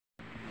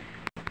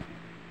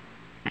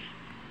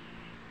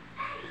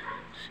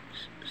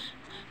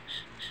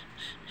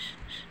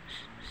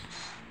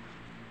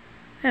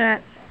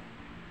Alright.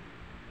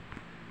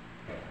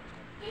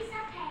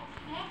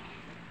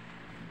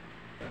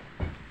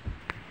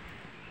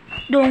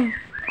 Don't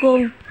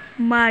go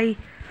my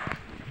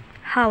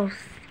house,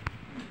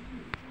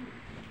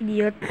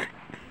 idiot.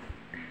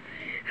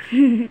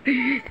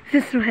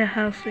 This is my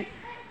house.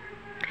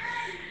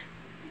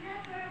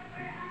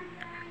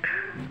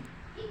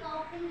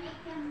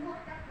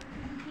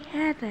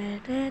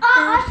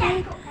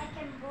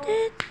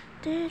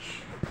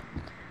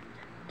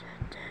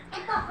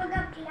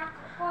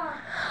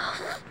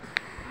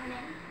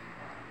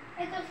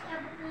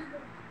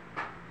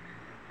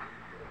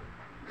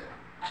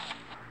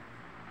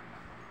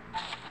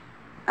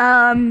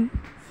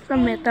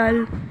 Some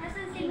metal.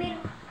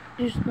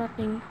 There's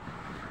nothing.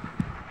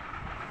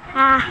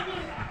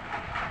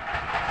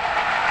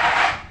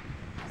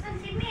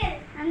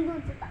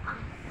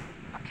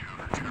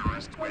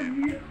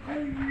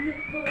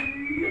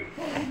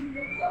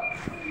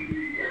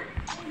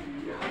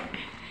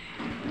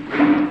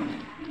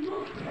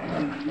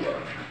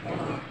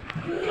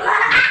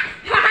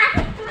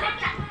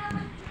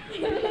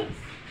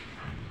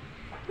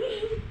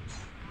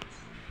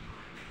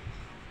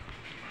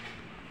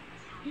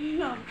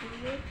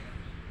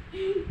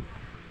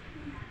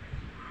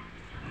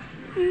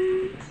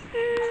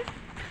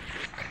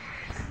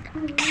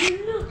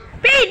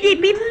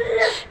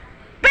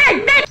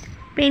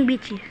 Paint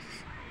beaches.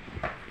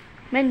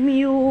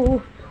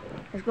 Menu.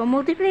 Let's go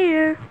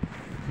multiplayer.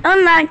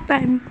 Online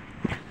time.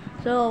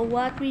 So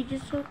what we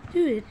just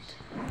do it.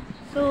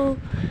 So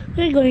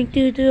we're going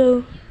to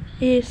do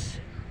is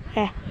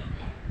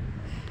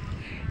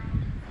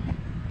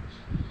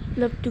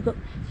love to go.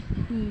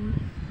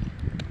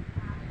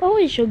 Oh,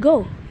 we should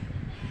go.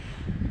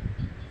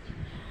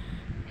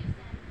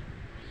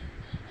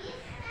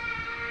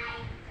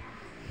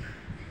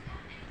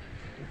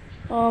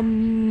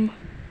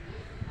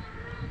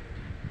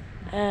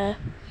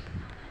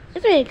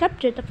 Let's really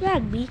capture the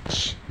flag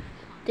beach.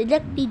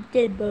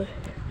 Delectable.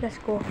 Let's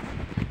go.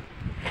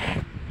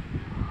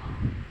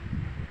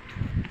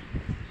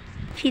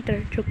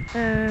 Cheater joke.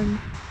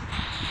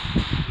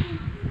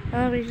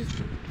 We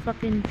just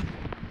fucking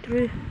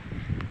through.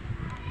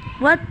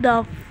 What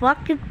the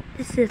fuck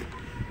is this?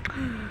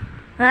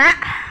 I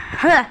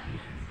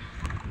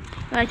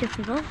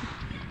just go.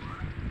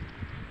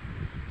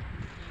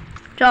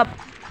 Drop.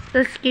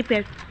 Let's skip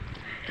it.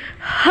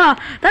 Ha!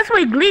 That's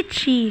why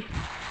glitchy.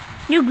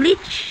 You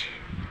glitch.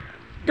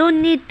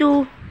 Don't need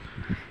to.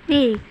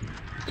 Hey,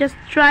 just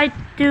try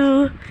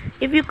to.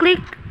 If you click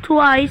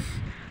twice,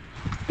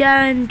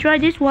 then try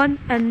this one,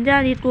 and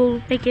then it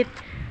will make it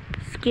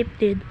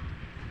skipped it.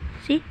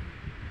 See?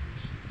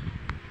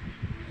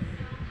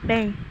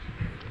 Bang.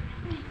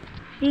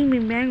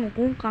 Mình bang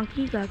cũng còn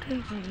khi cả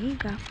cái này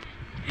cả.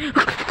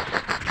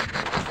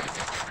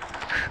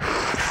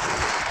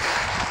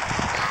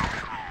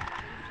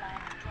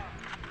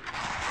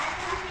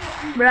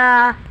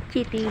 Bruh,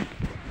 cheating.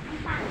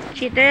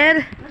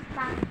 Cheated.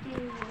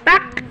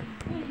 Back.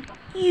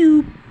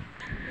 You.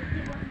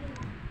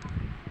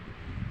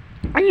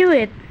 I knew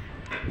it.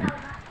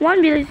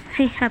 One will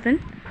happen.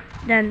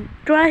 Then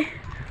try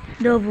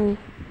double.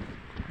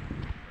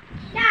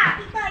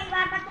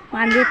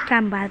 One will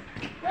come back.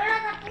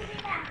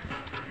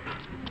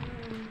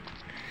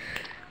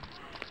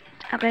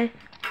 Okay,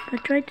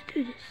 let's try to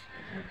do this.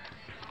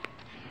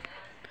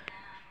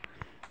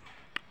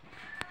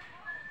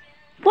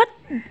 What?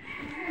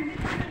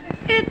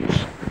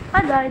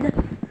 I died.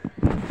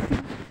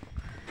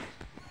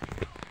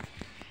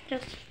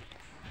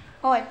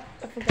 Oh wait,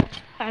 I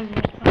forgot. I'm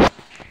not.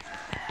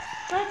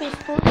 Try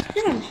baseball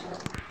gun.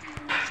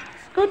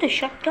 Let's go to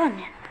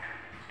shotgun.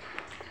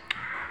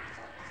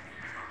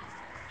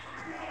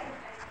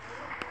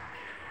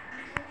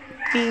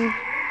 Bing.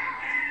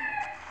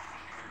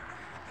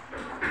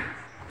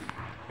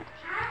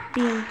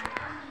 Bing.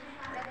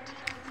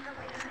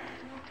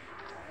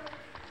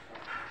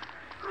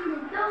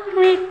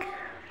 Quick.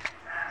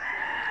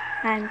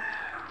 And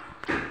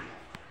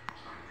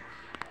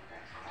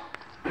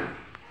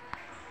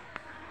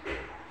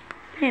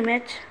hey,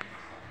 match.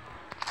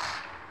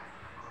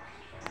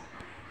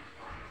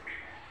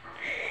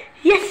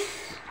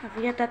 Yes! I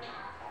forgot that.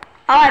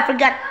 Oh, I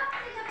forgot.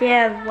 They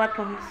have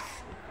weapons.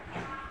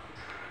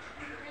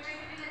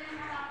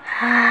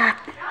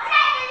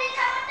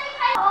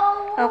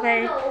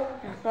 Okay,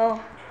 let's go.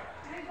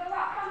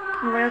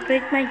 I'm gonna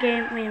create my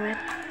game. Wait a minute.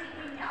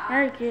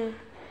 Very good.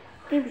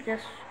 Maybe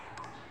just.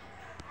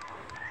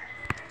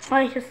 Oh,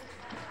 I just.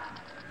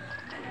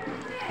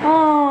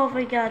 Oh, I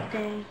forgot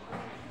thing.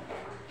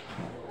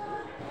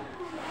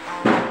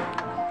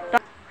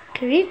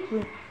 Create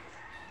room.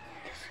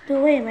 Just go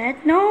away, man.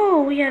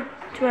 No, we have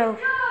 12.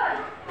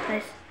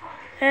 Nice.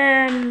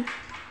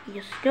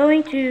 Just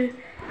going to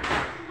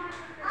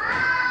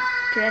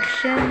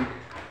direction.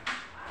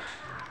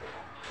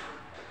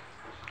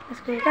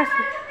 Let's go. That's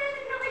it.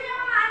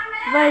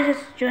 If I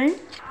just join,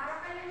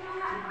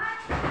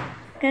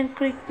 can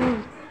click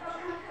room.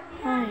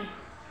 Hi.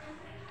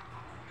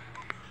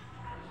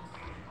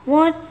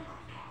 What?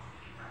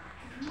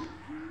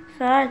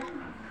 Sad.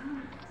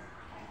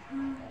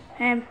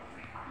 So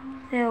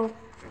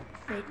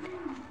wait.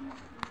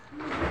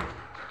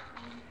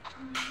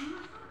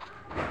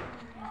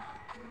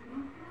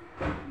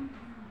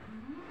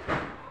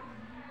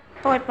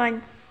 Oh, it's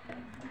fine.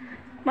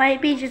 My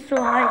pitch is so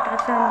high it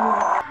doesn't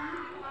work.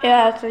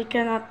 Yeah, so I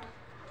cannot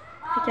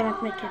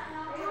make it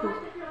full.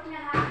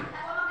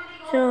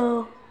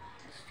 So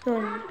let's go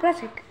in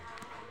classic.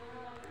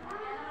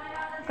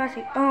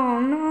 Classic. Oh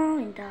no,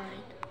 it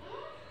died.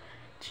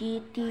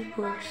 GT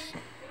goes.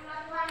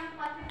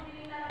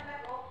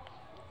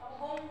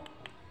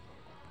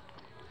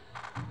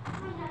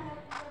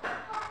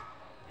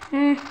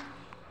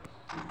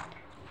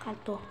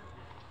 Kanto.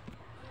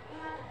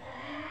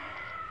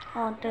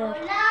 Order.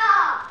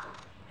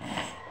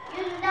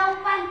 Yun daw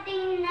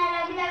panting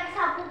nalaglag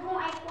sa bubong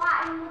ay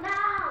kuhain mo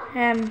daw.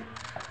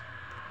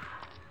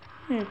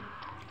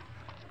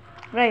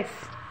 Rice.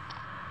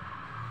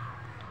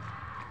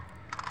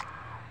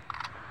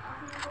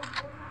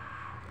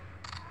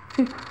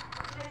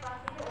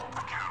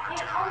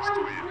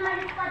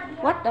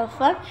 What the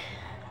fuck?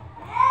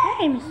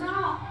 Hey, Mr.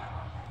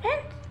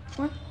 And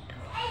what?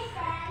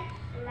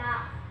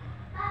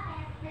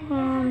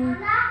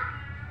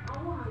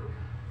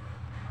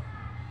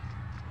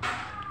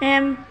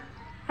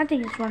 I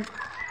think it's one.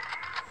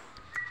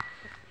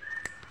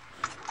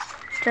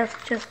 Just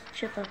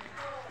shut up.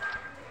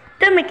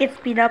 Don't make it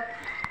speed up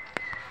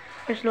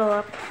or slow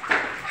up.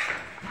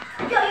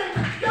 Yo!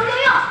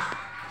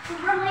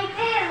 Sobrang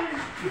high.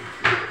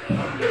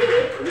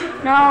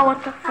 No, what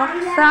the fuck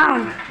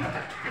sound?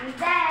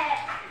 Hindi.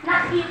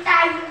 Nakita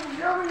yung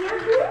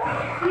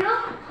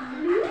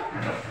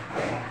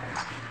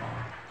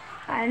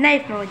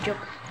Knife no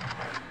joke.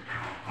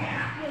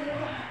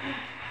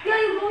 Yo,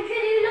 yung buti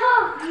nila.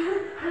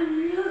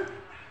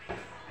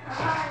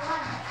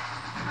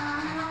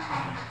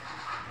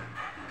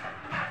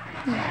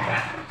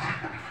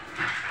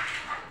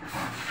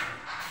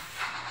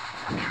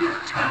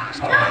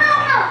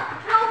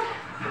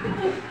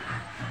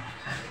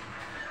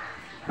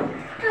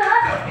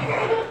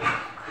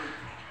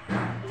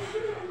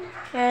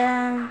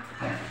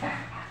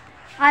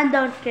 I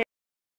don't care.